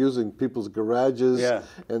were using people's garages,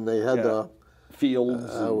 and they had the fields.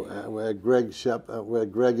 Where Greg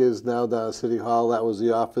is now down at City Hall. That was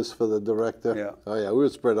the office for the director. Yeah. Oh yeah, we were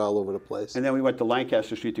spread all over the place. And then we went to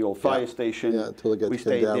Lancaster Street, the old fire station. Yeah, until it got we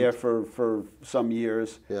stayed there for some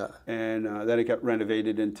years. Yeah. And then it got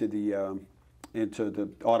renovated into the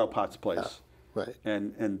auto parts place. Yeah. Right.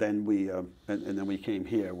 And then we came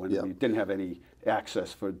here when we didn't have any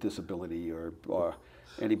access for disability or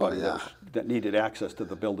anybody that needed access to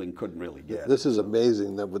the building couldn't really get. This is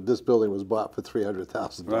amazing that this building was bought for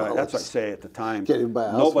 $300,000. Right, that's what I say at the time. Can't even buy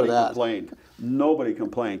a house for that. Complained. Nobody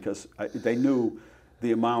complained because they knew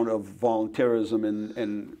the amount of volunteerism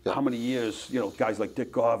and how many years, guys like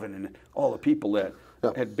Dick Garvin and all the people that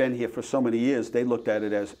had been here for so many years, they looked at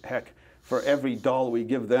it as, heck, for every dollar we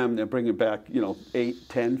give them, they're bringing back, 8,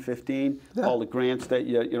 10, 15. All the grants that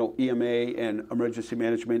EMA and Emergency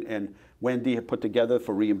Management and Wendy have put together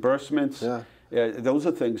for reimbursements. Those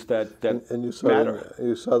are things that and you saw matter.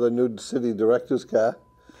 You saw the new city director's car.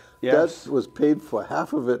 Yes. That was paid for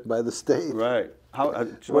half of it by the state. Right.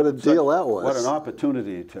 What a deal that was. What an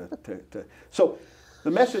opportunity to. So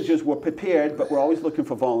the messages were prepared, but we're always looking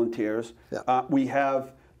for volunteers. We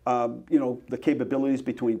have. The capabilities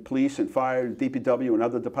between police and fire and DPW and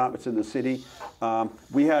other departments in the city.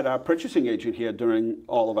 We had our purchasing agent here during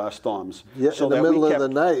all of our storms. Yeah, so in the middle of the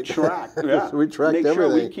night. We tracked Make everything.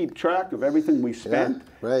 sure we keep track of everything we spent.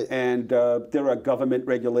 Yeah, right. And there are government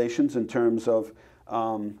regulations in terms of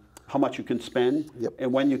how much you can spend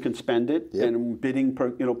and when you can spend it and bidding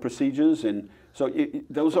procedures. And so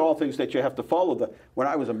those are all things that you have to follow. When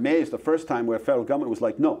I was amazed the first time where federal government was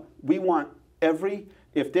like, no, we want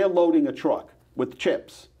if they're loading a truck with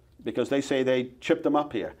chips, because they say they chipped them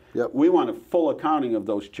up here, we want a full accounting of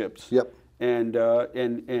those chips. And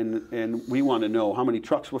we want to know how many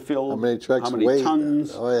trucks were filled, how many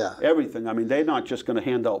tons, Oh, everything. I mean, they're not just going to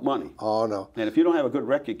hand out money. Oh, no. And if you don't have a good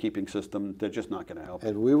record-keeping system, they're just not going to help.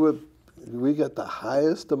 And we got the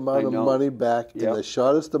highest amount of money back in the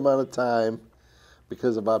shortest amount of time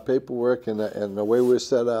because of our paperwork and the way we're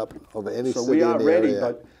set up over any city in the area. So we are ready,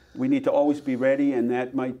 but we need to always be ready, and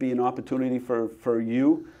that might be an opportunity for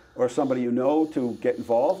you or somebody you know to get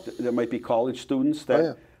involved. There might be college students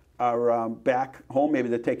that are back home. Maybe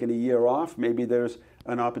they're taking a year off. Maybe there's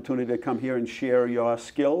an opportunity to come here and share your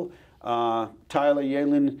skill. Tyler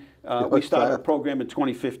Yalen, we started a program in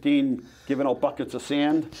 2015 giving out buckets of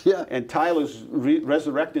sand. And Tyler's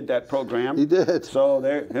resurrected that program. He did. So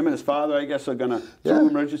him and his father, I guess, are going to, through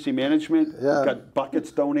Emergency Management, got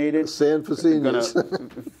buckets donated. Sand for seniors. Going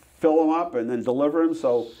to fill them up and then deliver them.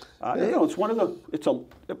 So, it's one of the,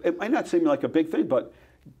 it might not seem like a big thing, but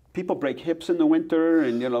people break hips in the winter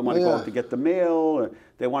and, want to go out to get the mail. Or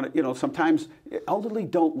they want to, sometimes elderly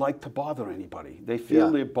don't like to bother anybody. They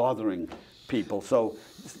feel they're bothering people. So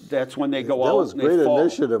that's when they go out. That was and great they fall.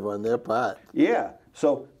 Initiative on their part. Yeah.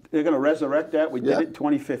 So they're going to resurrect that. We did it in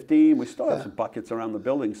 2015. We still have some buckets around the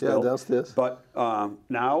building still. Yeah, downstairs. But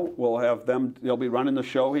now we'll have them, they'll be running the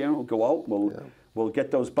show here. We'll go out. We'll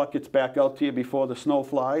get those buckets back out to you before the snow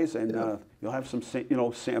flies. And you'll have some,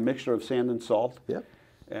 a mixture of sand and salt.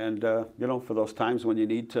 And you know, for those times when you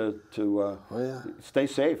need to yeah. stay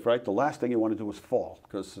safe, right? The last thing you want to do is fall,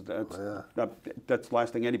 because that's the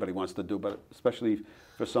last thing anybody wants to do. But especially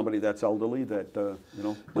for somebody that's elderly, that you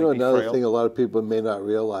know, might be another frail. thing a lot of people may not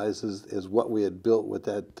realize is what we had built with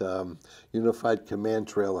that unified command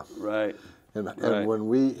trailer. Right. And when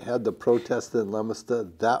we had the protest in Leominster,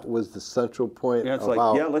 that was the central point. Yeah, it's of like,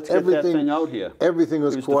 how yeah, let's get that thing out here. Everything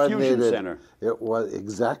was It was coordinated. the fusion center. It was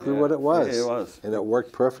exactly what it was. It was. And it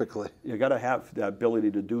worked perfectly. You got to have the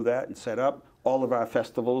ability to do that and set up. All of our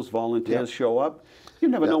festivals, volunteers show up. You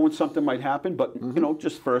never know when something might happen, but you know,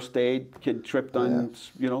 just first aid. Kid tripped on,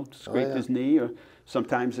 you know, scraped his knee, or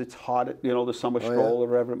sometimes it's hot, you know, the summer stroll or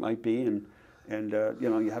whatever it might be, and you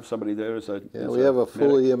know, you have somebody there as a we have a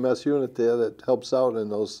full EMS unit there that helps out in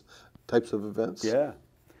those types of events. Yeah,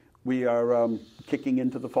 we are kicking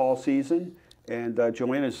into the fall season, and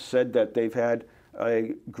Joanna said that they've had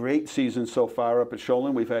a great season so far up at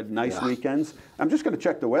Shoalin. We've had nice weekends. I'm just going to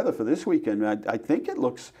check the weather for this weekend. I think it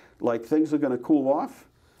looks like things are going to cool off,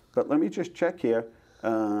 but let me just check here.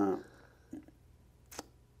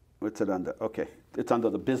 What's it under? Okay, it's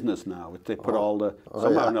under the business now. They put all the,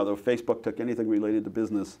 somehow or another, Facebook took anything related to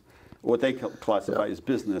business, what they classify as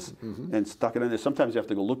business, and stuck it in there. Sometimes you have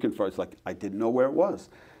to go looking for it. It's like, I didn't know where it was.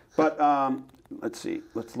 But let's see,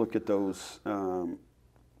 let's look at those. So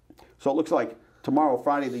it looks like tomorrow,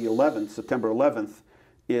 Friday the 11th, September 11th,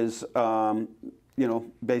 is, you know,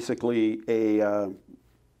 basically a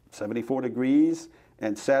 74 degrees,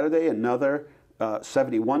 and Saturday another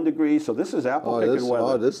 71 degrees. So this is apple-picking weather.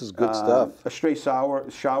 Oh, this is good stuff. A stray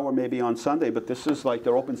shower maybe on Sunday, but this is like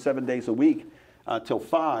they're open 7 days a week till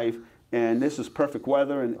 5, and this is perfect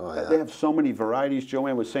weather. And they have so many varieties.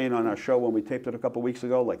 Joanne was saying on our show when we taped it a couple weeks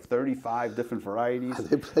ago, like 35 different varieties.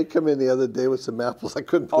 They come in the other day with some apples. I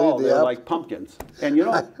couldn't believe the they're apples. like pumpkins. And you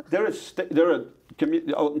know, out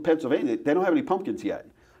in Pennsylvania, they don't have any pumpkins yet.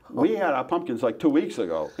 We had our pumpkins like 2 weeks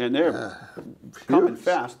ago, and they're coming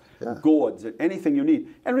fast. Gourds, anything you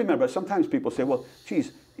need. And remember, sometimes people say, well,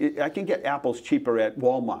 geez, I can get apples cheaper at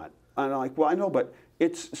Walmart. And I'm like, well, I know, but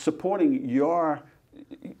it's supporting you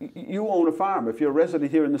own a farm. If you're a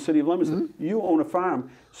resident here in the city of Leominster, you own a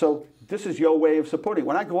farm. So this is your way of supporting.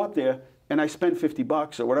 When I go up there and I spend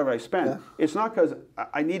 $50 or whatever I spend, it's not because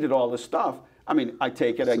I needed all this stuff. I mean, I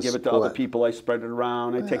take it, I give it to other people, I spread it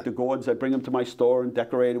around, I take the gourds, I bring them to my store and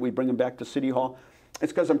decorate it, we bring them back to City Hall.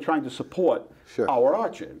 It's because I'm trying to support our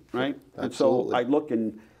orchard, right? And so I look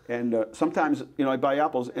and sometimes, you know, I buy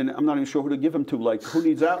apples and I'm not even sure who to give them to, like, who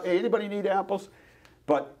needs apples? Hey, anybody need apples?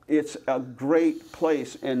 But it's a great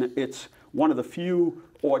place, and it's one of the few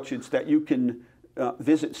orchards that you can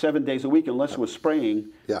visit 7 days a week unless we're spraying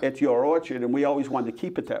at your orchard, and we always wanted to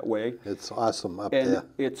keep it that way. It's awesome up and there.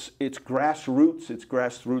 It's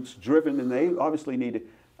grassroots driven, and they obviously need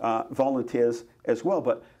volunteers as well.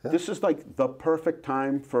 But this is like the perfect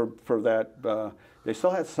time for that. They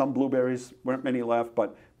still had some blueberries, weren't many left,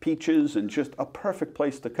 but peaches, and just a perfect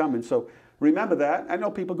place to come. And so remember that. I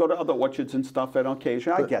know people go to other orchards and stuff on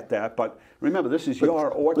occasion. I get that, but remember, this is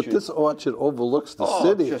your orchard. But this orchard overlooks the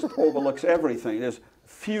city. It just overlooks everything. There's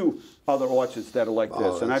few other orchards that are like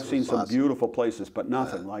this, and I've seen some beautiful places, but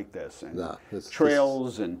nothing like this. And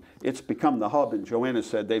trails, and it's become the hub. And Joanna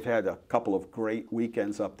said they've had a couple of great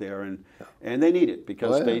weekends up there, and they need it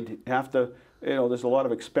because they have to. You know, there's a lot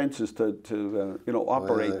of expenses to you know,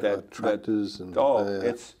 operate that. Tractors and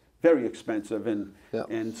it's very expensive,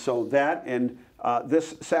 and so that, and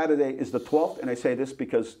this Saturday is the 12th, and I say this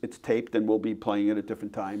because it's taped and we'll be playing it at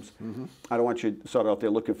different times. I don't want you sort of out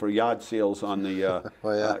there looking for yard sales on the you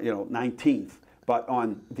know, 19th, but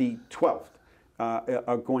on the 12th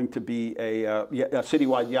are going to be a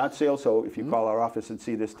citywide yard sale. So if you call our office and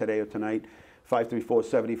see this today or tonight,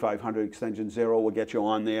 534-7500 extension 0 will get you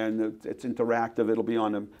on there, and it's interactive. It'll be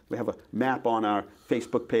on we have a map on our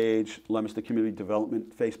Facebook page, Leominster Community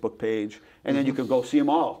Development Facebook page, and then you can go see them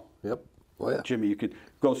all. Yep. Jimmy, you could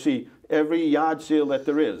go see every yard sale that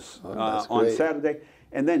there is on Saturday.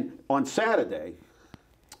 And then on Saturday,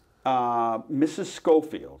 Mrs.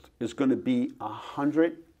 Schofield is going to be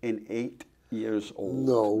 108 years old.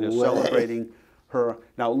 No way. They're celebrating her.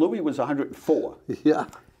 Now, Louis was 104. Yeah.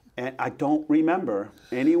 And I don't remember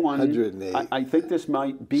anyone. 108. I think this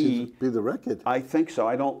might be the record. I think so.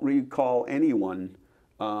 I don't recall anyone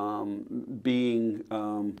being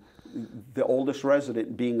the oldest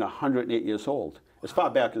resident being 108 years old, as far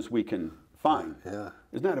back as we can fine. Yeah.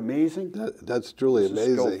 Isn't that amazing? That's truly Mrs.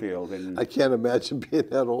 amazing. Schofield, and I can't imagine being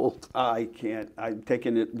that old. I can't. I'm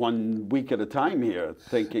taking it 1 week at a time here,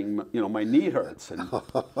 thinking, my knee hurts. And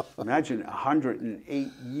imagine 108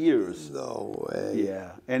 years. No way.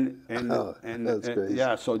 Yeah, and that's crazy.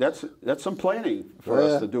 yeah. So that's some planning for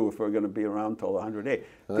us to do if we're going to be around till 108.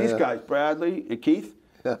 These guys, Bradley and Keith.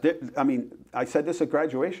 Yeah. I mean, I said this at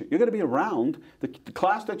graduation. You're going to be around the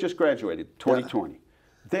class that just graduated, 2020.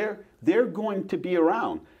 They're going to be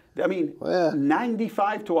around. I mean,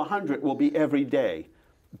 95 to 100 will be every day,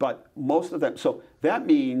 but most of them. So that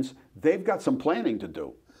means they've got some planning to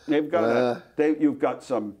do. They've got you've got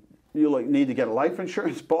some. You need to get a life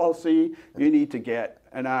insurance policy. You need to get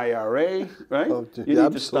an IRA, right? Oh, you need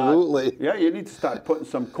absolutely. To start, you need to start putting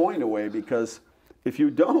some coin away, because if you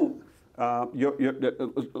don't,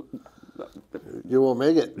 you won't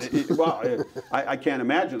make it. Well, I can't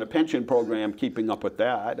imagine a pension program keeping up with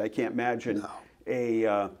that. I can't imagine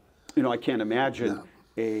I can't imagine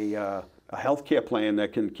a health care plan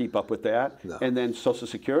that can keep up with that. No. And then Social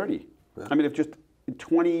Security. Yeah. I mean, if just in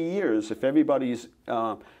 20 years, if everybody's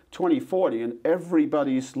 2040 and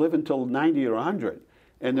everybody's living till 90 or 100,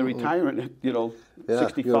 and the retirement,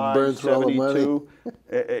 65, 72,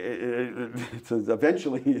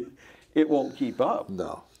 eventually it won't keep up.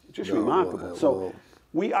 No. Just remarkable. So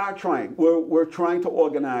we are trying. We're trying to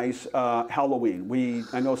organize Halloween.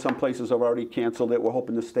 I know some places have already canceled it. We're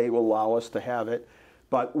hoping the state will allow us to have it,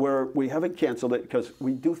 but we haven't canceled it because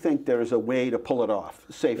we do think there is a way to pull it off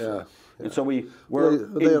safely. Yeah. And so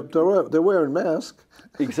they're wearing masks.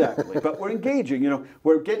 Exactly, but we're engaging.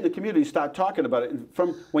 We're getting the community to start talking about it. And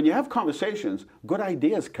from when you have conversations, good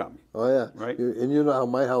ideas come. Oh yeah, right. And you know how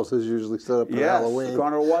my house is usually set up for Halloween. Yes,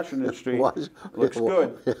 corner of Washington Street. Looks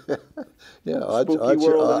good. Yeah, Spooky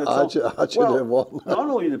world. Not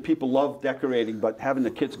only do people love decorating, but having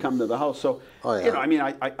the kids come to the house. So I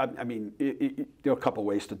mean, there are a couple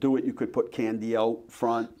ways to do it. You could put candy out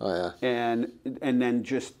front. Oh yeah. And then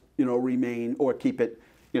just remain or keep it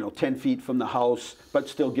 10 feet from the house, but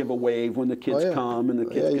still give a wave when the kids come, and the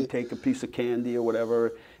kids can take a piece of candy or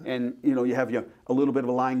whatever. And you have a little bit of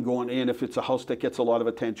a line going in if it's a house that gets a lot of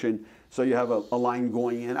attention. So you have a line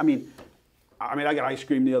going in. I mean, I got ice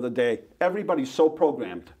cream the other day. Everybody's so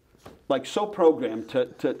programmed,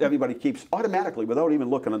 to everybody keeps automatically, without even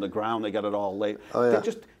looking on the ground. They got it all laid. They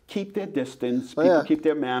just keep their distance. People keep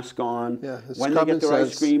their mask on. Yeah, when they get their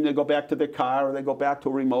ice cream, they go back to their car or they go back to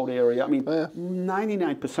a remote area. I mean,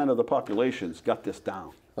 99% of the population's got this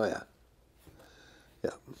down. Oh yeah.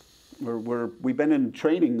 Yeah. We've been in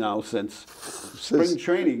training now since spring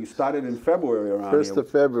training started in February around 1st of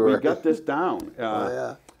February. We got this down.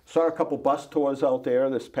 Saw a couple bus tours out there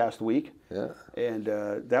this past week. Yeah. And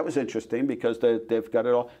that was interesting because they've got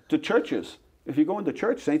it all. The churches, if you go into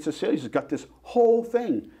church, St. Cecilia's has got this whole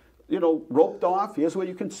thing, roped off. Here's where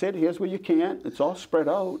you can sit. Here's where you can't. It's all spread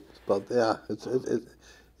out. But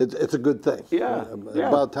it's a good thing. Yeah.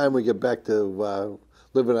 About time we get back to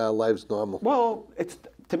living our lives normal. Well,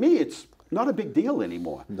 to me, it's not a big deal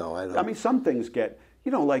anymore. No, I don't. I mean, some things get,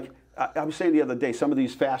 like I was saying the other day, some of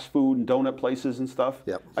these fast food and donut places and stuff.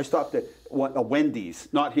 Yep. I stopped at a Wendy's,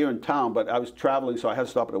 not here in town, but I was traveling, so I had to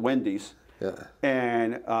stop at a Wendy's. Yeah.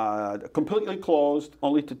 And completely closed,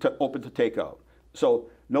 only open to takeout. So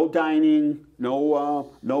no dining,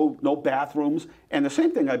 no bathrooms, and the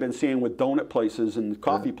same thing I've been seeing with donut places and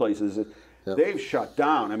coffee places. They've shut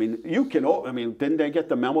down. I mean, didn't they get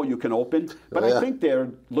the memo? You can open, but I think they're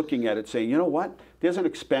looking at it, saying, you know what? There's an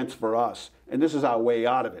expense for us, and this is our way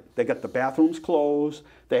out of it. They got the bathrooms closed.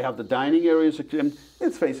 They have the dining areas. And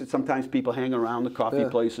let's face it, sometimes people hang around the coffee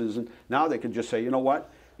places, and now they can just say, you know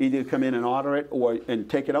what? Either come in and order it and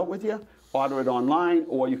take it out with you, order it online,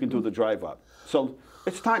 or you can do the drive-up. So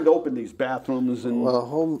it's time to open these bathrooms. And well,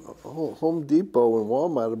 Home Depot and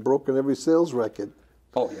Walmart have broken every sales record.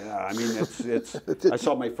 Oh yeah, I mean it's. I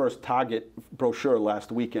saw my first Target brochure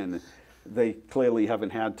last weekend. They clearly haven't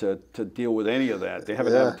had to deal with any of that. They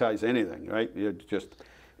haven't advertised anything, right? You're just.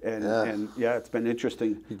 And it's been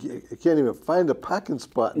interesting. You can't even find a parking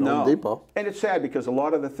spot in Home Depot. And it's sad because a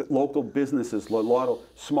lot of the local businesses, a lot of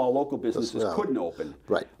small local businesses couldn't open.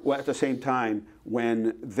 Right. Well, at the same time,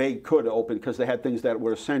 when they could open because they had things that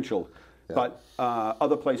were essential, but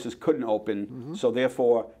other places couldn't open. So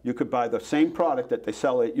therefore, you could buy the same product that they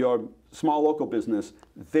sell at your small local business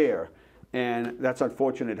there. And that's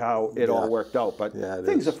unfortunate how it all worked out. But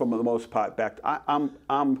things are, for the most part, back.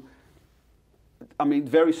 I mean,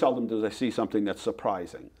 very seldom do I see something that's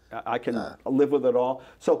surprising. I can live with it all.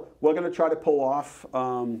 So we're going to try to pull off,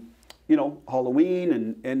 you know,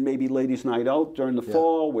 Halloween and maybe ladies' night out during the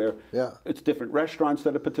fall, where it's different restaurants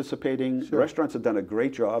that are participating. The restaurants have done a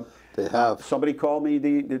great job. They have. Somebody called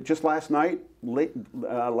me just last night, I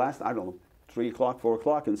don't know, 3 o'clock, 4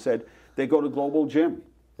 o'clock, and said they go to Global Gym.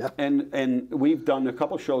 Yeah. And we've done a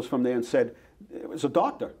couple shows from there and said, it was a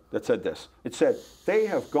doctor that said this. It said they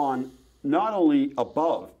have gone not only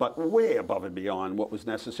above, but way above and beyond what was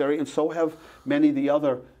necessary, and so have many of the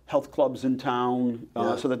other health clubs in town,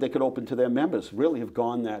 so that they could open to their members, really have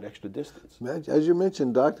gone that extra distance. As you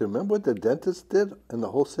mentioned, doctor, remember what the dentist did in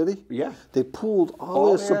the whole city? Yeah. They pooled all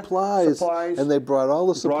their supplies, and they brought all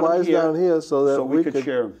the supplies down here so that we could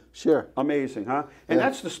share them. Sure. Amazing, huh? And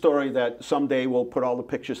that's the story that someday we'll put all the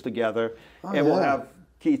pictures together, and we'll have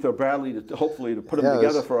Keith or Bradley to hopefully to put them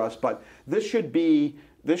together for us. But this should be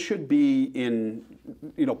in,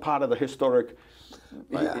 you know, part of the historic.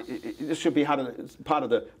 This should be part of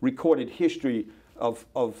the recorded history of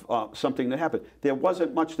something that happened. There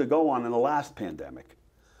wasn't much to go on in the last pandemic.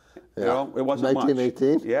 You know, it wasn't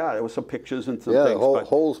 1918? much. Yeah, there was some pictures and some things. things. Yeah,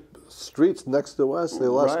 whole streets next to us, they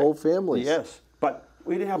lost whole families. Yes, but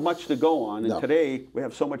we didn't have much to go on. And today we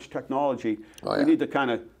have so much technology. We need to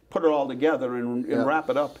kind of put it all together and wrap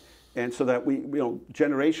it up, and so that we, you know,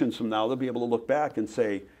 generations from now, they'll be able to look back and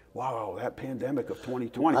say, wow, that pandemic of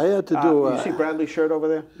 2020. I had to do. You see Bradley's shirt over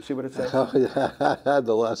there? You see what it says? Oh, yeah, I had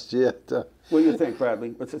the last year. What do you think, Bradley?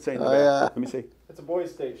 What's it say in the back? Let me see. It's a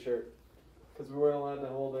boys' state shirt, because we weren't allowed to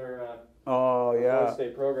hold our boys'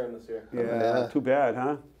 state program this year. Yeah, too bad,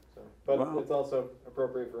 huh? So, but it's also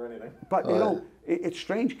appropriate for anything. But you know, it's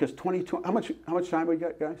strange because 2020. How much time we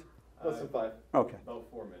got, guys? Less than 5. Okay. About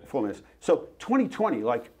 4 minutes. 4 minutes. So 2020,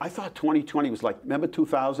 like I thought 2020 was like, remember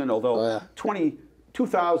 2000? Although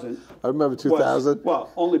 2000. I remember 2000. Well,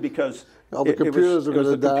 only because all the computers were going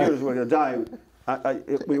to die. Computers were going to die.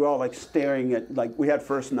 We were all like staring at, like we had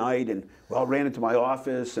first night, and we all ran into my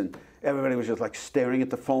office, and everybody was just like staring at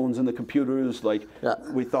the phones and the computers. Like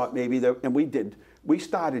we thought maybe that, and we did. We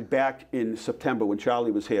started back in September when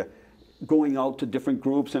Charlie was here, going out to different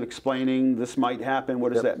groups and explaining this might happen.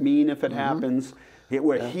 What does that mean if it happens?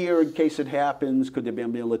 We're here in case it happens. Could there be a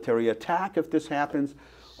military attack if this happens?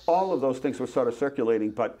 All of those things were sort of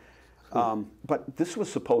circulating, but this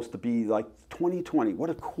was supposed to be like 2020.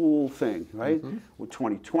 What a cool thing, right? With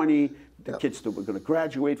 2020, the kids that were going to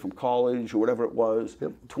graduate from college or whatever it was.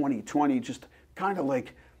 2020, just kind of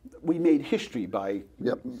like we made history by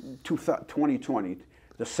 2020.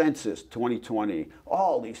 The census, 2020,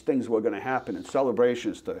 all these things were going to happen in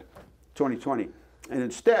celebrations to 2020. And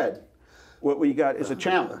instead, what we got is a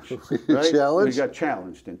challenge. Right? We got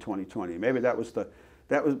challenged in 2020. Maybe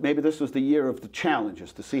maybe this was the year of the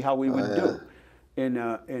challenges, to see how we would do in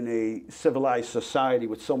a civilized society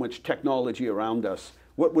with so much technology around us.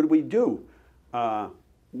 What would we do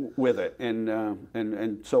with it?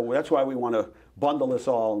 And so that's why we want to bundle this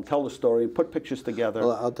all and tell the story and put pictures together.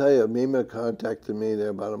 Well, I'll tell you, MEMA contacted me there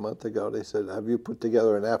about a month ago. They said, have you put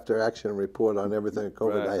together an after-action report on everything at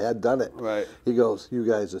COVID? I had done it. He goes, you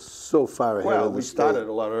guys are so far ahead of the Well, we started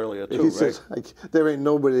a lot earlier, too, He says, there ain't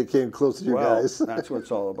nobody that came close to you guys. That's what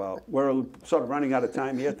it's all about. We're sort of running out of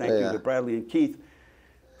time here. Thank you to Bradley and Keith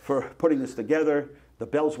for putting this together. The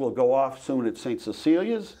bells will go off soon at St.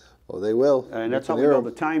 Cecilia's. Oh, they will. And that's how we know the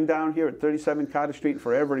time down here at 37 Carter Street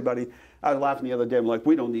for everybody. I was laughing the other day. I'm like,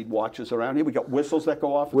 we don't need watches around here. We got whistles that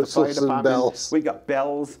go off at the fire department. And bells. We got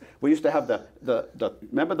bells. We used to have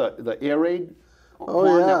remember the air raid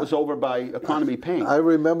horn that was over by Economy Paint. I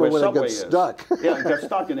remember when it got stuck. Yeah, it got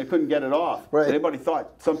stuck and they couldn't get it off. Everybody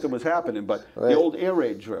thought something was happening, but the old air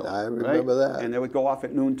raid drill. I remember that. And they would go off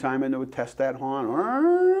at noontime and they would test that horn.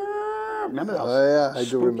 Remember how I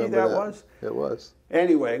do remember that was? It was.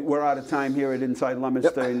 Anyway, we're out of time here at Inside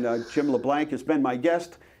Leominster, and Jim LeBlanc has been my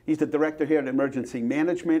guest. He's the director here at Emergency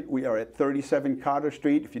Management. We are at 37 Carter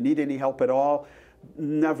Street. If you need any help at all,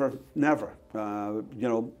 never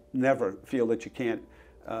feel that you can't,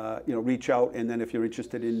 reach out. And then if you're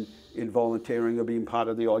interested in volunteering or being part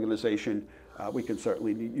of the organization, we can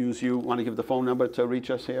certainly use you. Want to give the phone number to reach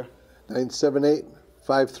us here?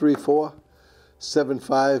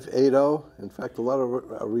 978-534-7580. In fact, a lot of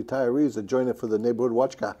retirees are joining for the neighborhood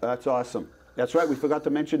watch car. That's awesome. That's right. We forgot to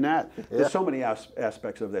mention that. There's so many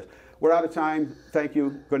aspects of this. We're out of time. Thank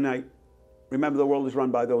you. Good night. Remember, the world is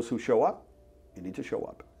run by those who show up. You need to show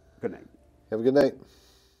up. Good night. Have a good night.